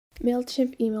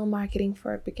Mailchimp email marketing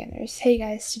for beginners. Hey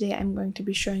guys, today I'm going to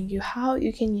be showing you how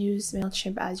you can use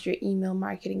Mailchimp as your email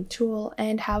marketing tool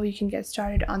and how you can get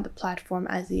started on the platform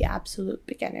as the absolute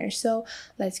beginner. So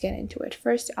let's get into it.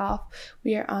 First off,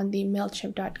 we are on the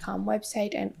Mailchimp.com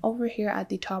website, and over here at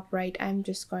the top right, I'm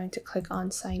just going to click on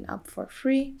sign up for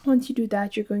free. Once you do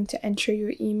that, you're going to enter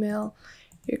your email.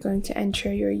 You're going to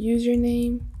enter your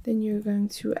username, then you're going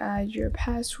to add your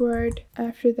password.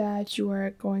 After that, you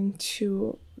are going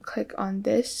to click on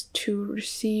this to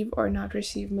receive or not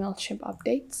receive Mailchimp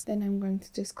updates. Then I'm going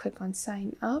to just click on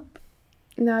sign up.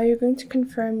 Now you're going to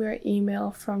confirm your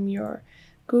email from your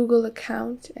Google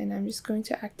account, and I'm just going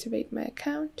to activate my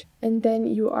account, and then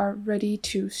you are ready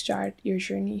to start your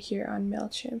journey here on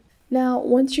Mailchimp. Now,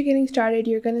 once you're getting started,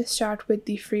 you're going to start with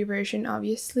the free version,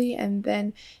 obviously, and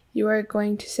then you are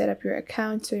going to set up your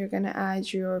account. So you're going to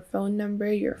add your phone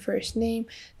number, your first name,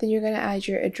 then you're going to add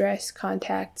your address,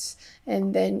 contacts,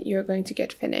 and then you're going to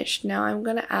get finished. Now I'm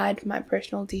going to add my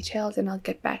personal details and I'll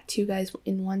get back to you guys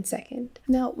in 1 second.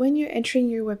 Now, when you're entering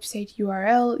your website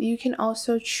URL, you can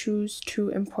also choose to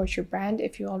import your brand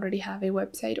if you already have a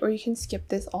website, or you can skip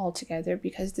this altogether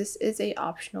because this is a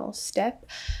optional step.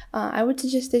 I would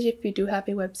suggest that if you do have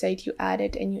a website, you add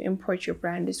it and you import your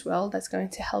brand as well. That's going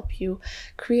to help you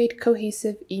create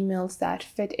cohesive emails that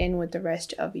fit in with the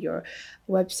rest of your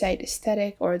website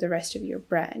aesthetic or the rest of your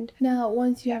brand. Now,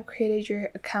 once you have created your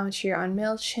account here on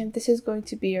Mailchimp, this is going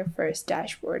to be your first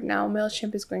dashboard. Now,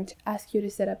 Mailchimp is going to ask you to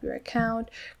set up your account,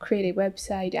 create a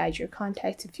website, add your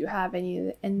contacts if you have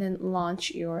any, and then launch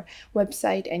your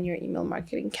website and your email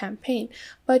marketing campaign.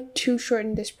 But to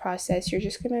shorten this process, you're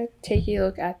just going to take a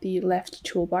look at the left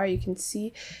toolbar. You can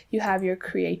see you have your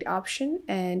create option,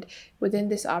 and within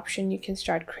this option, you can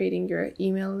start creating your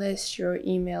email list, your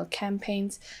email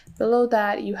campaigns. Below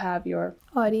that, you have your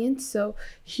audience. So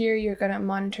here you're going to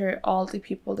monitor all the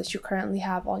people that you currently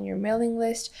have on your mailing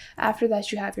list. After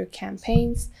that, you have your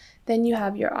campaigns. Then you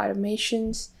have your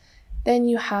automations. Then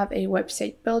you have a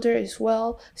website builder as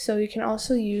well. So you can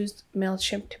also use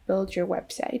Mailchimp to build your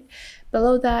website.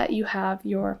 Below that, you have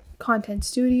your content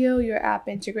studio, your app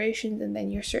integrations, and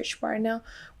then your search bar. Now,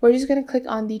 we're just going to click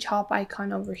on the top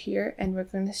icon over here, and we're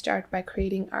going to start by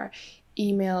creating our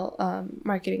email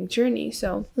marketing journey.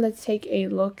 So let's take a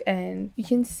look, and you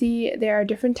can see there are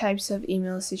different types of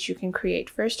emails that you can create.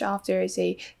 First off, there is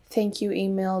a thank you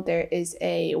email, there is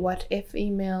a what if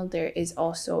email, there is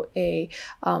also a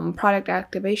product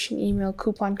activation email,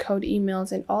 coupon code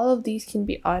emails, and all of these can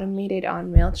be automated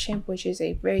on Mailchimp, which is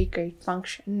a very great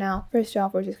function. Now, first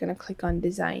off, we're just going to click on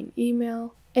design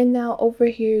email. And now over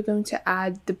here, you're going to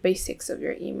add the basics of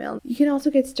your email. You can also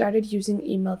get started using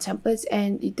email templates,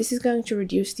 and this is going to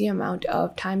reduce the amount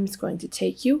of time it's going to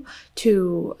take you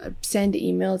to send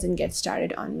emails and get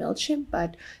started on Mailchimp.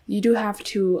 But you do have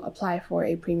to apply for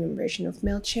a premium version of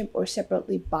Mailchimp or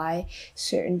separately buy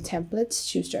certain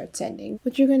templates to start sending.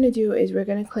 What you're going to do is we're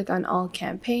going to click on all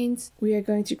campaigns. We are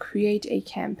going to create a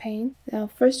campaign. Now,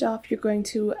 first off, you're going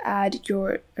to add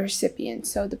your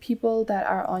recipients, so the people that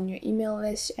are on your email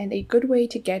list. And a good way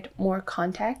to get more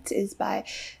contacts is by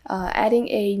adding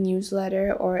a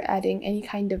newsletter or adding any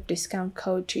kind of discount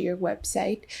code to your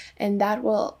website, and that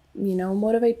will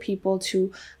motivate people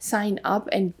to sign up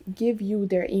and give you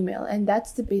their email. And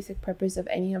that's the basic purpose of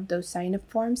any of those sign up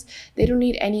forms. They don't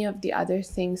need any of the other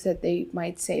things that they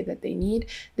might say that they need.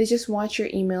 They just want your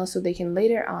email so they can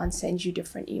later on send you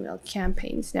different email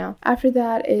campaigns. Now, after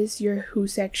that is your who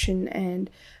section, and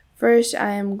first,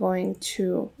 I am going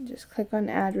to just click on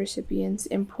add recipients,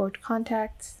 import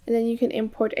contacts, and then you can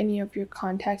import any of your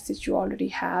contacts that you already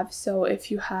have. So if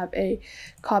you have a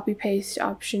copy paste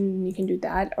option, you can do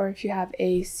that. Or if you have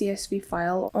a CSV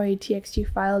file or a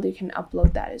TXT file, you can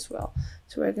upload that as well.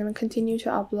 So we're going to continue to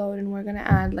upload, and we're going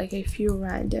to add like a few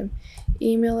random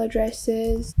email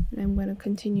addresses, and I'm going to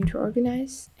continue to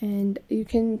organize. And you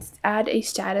can add a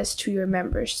status to your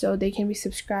members, so they can be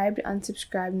subscribed,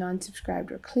 unsubscribed, non-subscribed,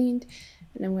 or cleaned.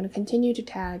 And I'm going to continue to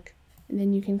tag, and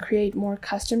then you can create more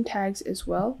custom tags as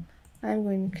well. I'm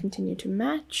going to continue to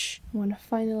match. I want to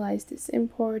finalize this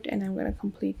import, and I'm going to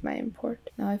complete my import.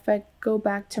 Now, if I go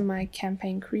back to my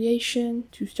campaign creation,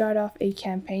 to start off a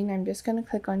campaign, I'm just going to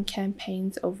click on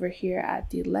campaigns over here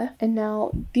at the left. And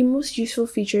now the most useful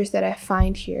features that I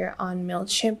find here on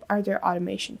Mailchimp are their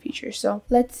automation features. So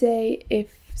let's say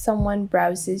if someone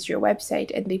browses your website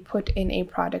and they put in a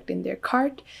product in their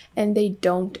cart and they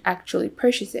don't actually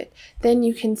purchase it, then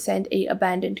you can send a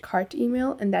abandoned cart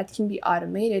email, and that can be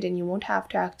automated and you won't have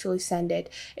to actually send it.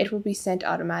 It will be sent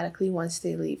automatically once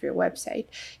they leave your website.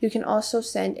 You can also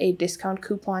send a discount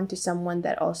coupon to someone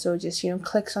that also just,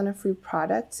 clicks on a free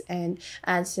product and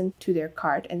adds them to their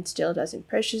cart and still doesn't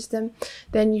purchase them.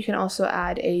 Then you can also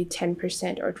add a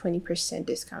 10% or 20%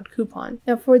 discount coupon.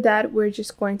 Now for that, we're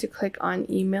just going to click on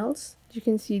emails. You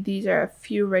can see these are a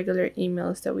few regular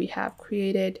emails that we have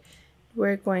created.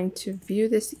 We're going to view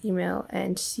this email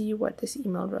and see what this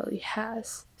email really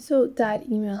has. So that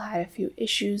email had a few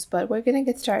issues, but we're going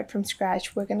to get started from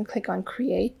scratch. We're going to click on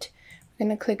create. We're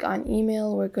going to click on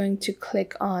email. We're going to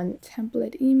click on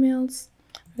template emails.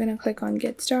 We're going to click on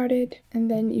get started, and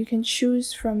then you can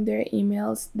choose from their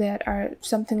emails that are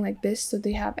something like this. So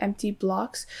they have empty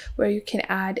blocks where you can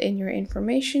add in your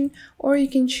information, or you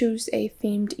can choose a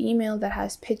themed email that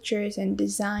has pictures and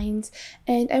designs.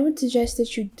 And I would suggest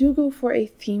that you do go for a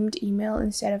themed email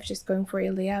instead of just going for a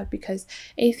layout, because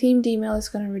a themed email is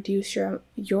going to reduce your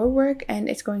work and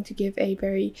it's going to give a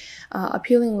very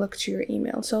appealing look to your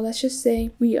email. So let's just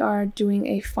say we are doing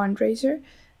a fundraiser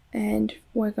and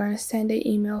we're going to send an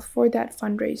email for that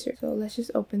fundraiser. So let's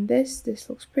just open this. This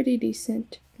looks pretty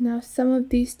decent. Now some of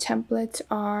these templates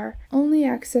are only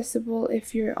accessible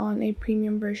if you're on a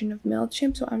premium version of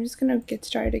Mailchimp. So I'm just going to get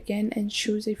started again and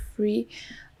choose a free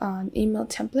email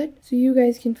template so you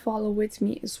guys can follow with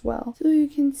me as well. So you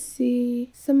can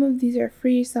see some of these are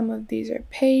free, some of these are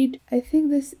paid. I think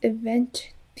this event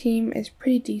theme is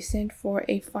pretty decent for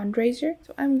a fundraiser,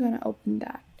 so I'm gonna open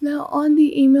that. Now on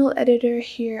the email editor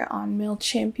here on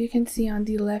Mailchimp, you can see on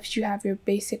the left you have your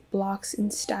basic blocks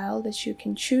and style that you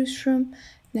can choose from.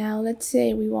 Now let's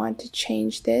say we want to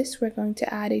change this. We're going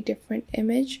to add a different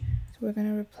image. So we're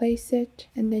going to replace it,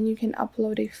 and then you can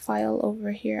upload a file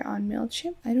over here on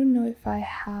Mailchimp. I don't know if I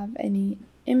have any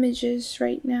images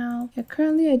right now. Yeah,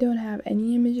 currently I don't have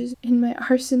any images in my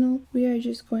arsenal. We are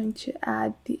just going to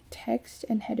add the text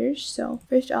and headers. So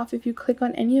first off, if you click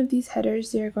on any of these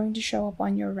headers, they're going to show up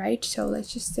on your right. So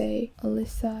let's just say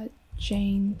Alyssa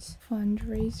Jane's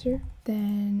fundraiser.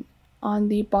 Then on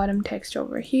the bottom text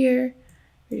over here,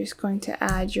 you're just going to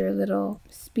add your little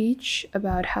speech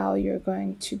about how you're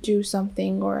going to do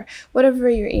something or whatever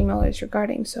your email is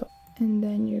regarding. So, and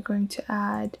then you're going to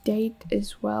add date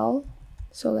as well.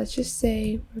 So let's just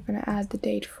say we're going to add the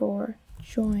date for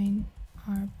join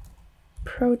our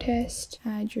protest,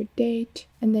 add your date,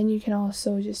 and then you can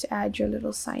also just add your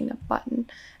little sign up button.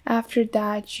 After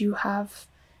that, you have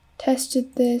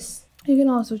tested this. You can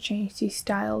also change the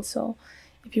style. So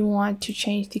if you want to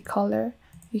change the color,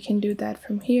 you can do that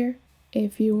from here.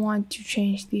 If you want to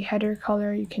change the header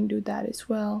color, you can do that as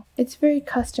well. It's very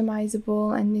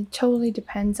customizable and it totally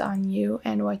depends on you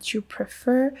and what you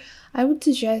prefer. I would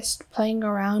suggest playing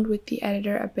around with the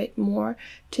editor a bit more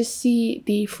to see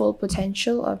the full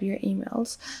potential of your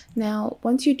emails. Now,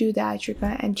 once you do that, you're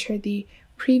going to enter the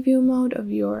preview mode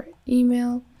of your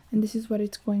email. And this is what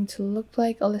it's going to look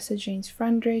like. Alyssa Jane's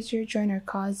fundraiser, join our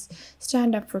cause,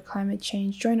 stand up for climate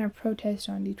change, join our protest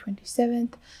on the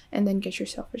 27th, and then get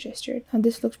yourself registered. Now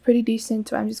this looks pretty decent,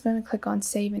 so I'm just going to click on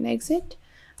save and exit.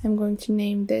 I'm going to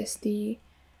name this the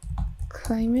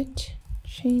climate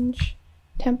change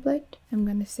template. I'm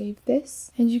going to save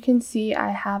this. And you can see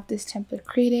I have this template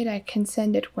created. I can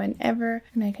send it whenever,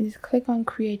 and I can just click on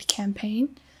create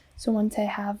campaign. So once I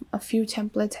have a few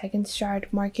templates, I can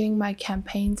start marketing my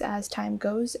campaigns as time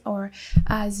goes or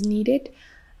as needed.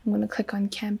 I'm going to click on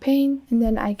campaign, and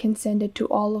then I can send it to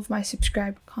all of my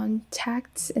subscribed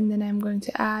contacts, and then I'm going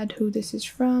to add who this is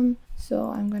from. So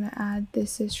I'm going to add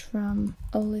this is from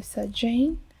Alyssa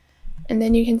Jane, and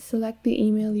then you can select the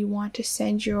email you want to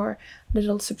send your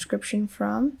little subscription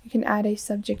from. You can add a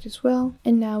subject as well,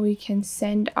 and now we can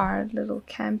send our little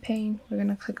campaign. We're going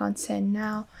to click on send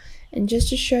now. And just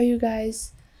to show you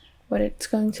guys what it's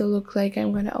going to look like,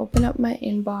 I'm going to open up my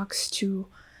inbox to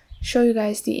show you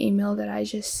guys the email that I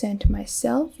just sent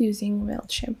myself using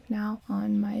Mailchimp now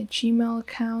on my Gmail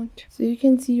account. So you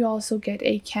can see you also get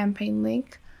a campaign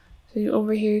link. So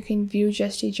over here you can view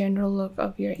just a general look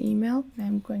of your email.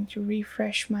 I'm going to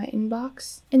refresh my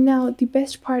inbox. And now the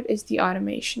best part is the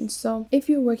automation. So if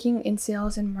you're working in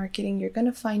sales and marketing, you're going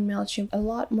to find Mailchimp a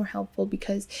lot more helpful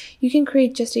because you can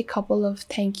create just a couple of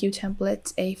thank you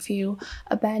templates, a few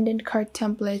abandoned cart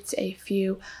templates, a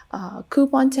few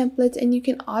coupon templates, and you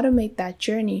can automate that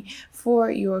journey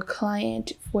for your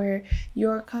client where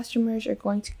your customers are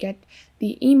going to get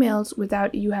the emails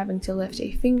without you having to lift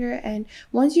a finger. And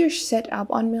once you're set up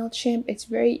on Mailchimp, it's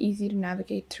very easy to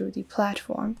navigate through the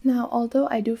platform. Now, although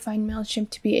I do find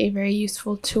Mailchimp to be a very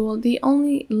useful tool, the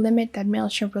only limit that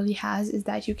Mailchimp really has is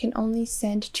that you can only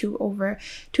send to over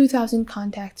 2,000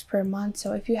 contacts per month.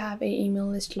 So if you have an email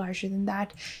list larger than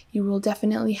that, you will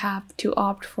definitely have to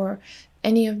opt for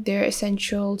any of their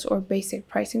essentials or basic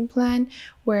pricing plan,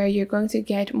 where you're going to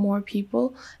get more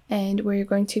people and where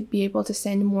you're going to be able to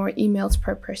send more emails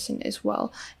per person as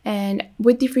well. And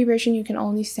with the free version, you can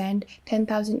only send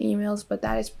 10,000 emails, but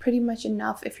that is pretty much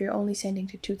enough if you're only sending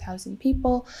to 2,000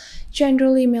 people.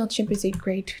 Generally, Mailchimp is a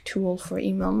great tool for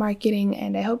email marketing,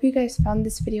 and I hope you guys found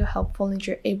this video helpful and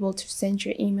you're able to send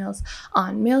your emails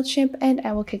on Mailchimp, and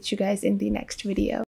I will catch you guys in the next video.